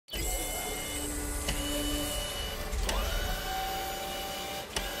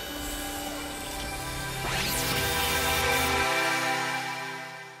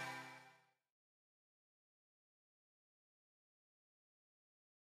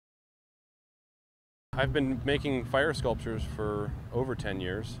I've been making fire sculptures for over 10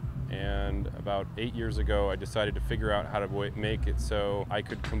 years, and about 8 years ago I decided to figure out how to make it so I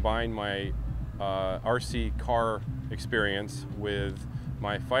could combine my RC car experience with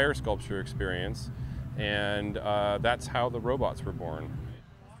my fire sculpture experience, and that's how the robots were born.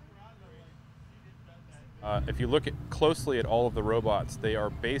 If you look closely at all of the robots, they are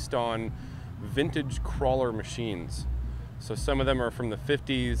based on vintage crawler machines. So some of them are from the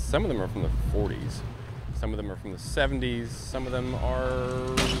 50s, some of them are from the 40s. Some of them are from the 70s, some of them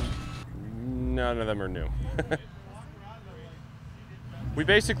are... none of them are new. We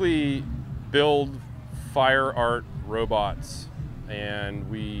basically build fire art robots, and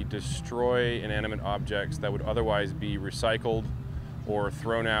we destroy inanimate objects that would otherwise be recycled or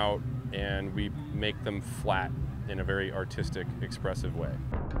thrown out, and we make them flat in a very artistic, expressive way.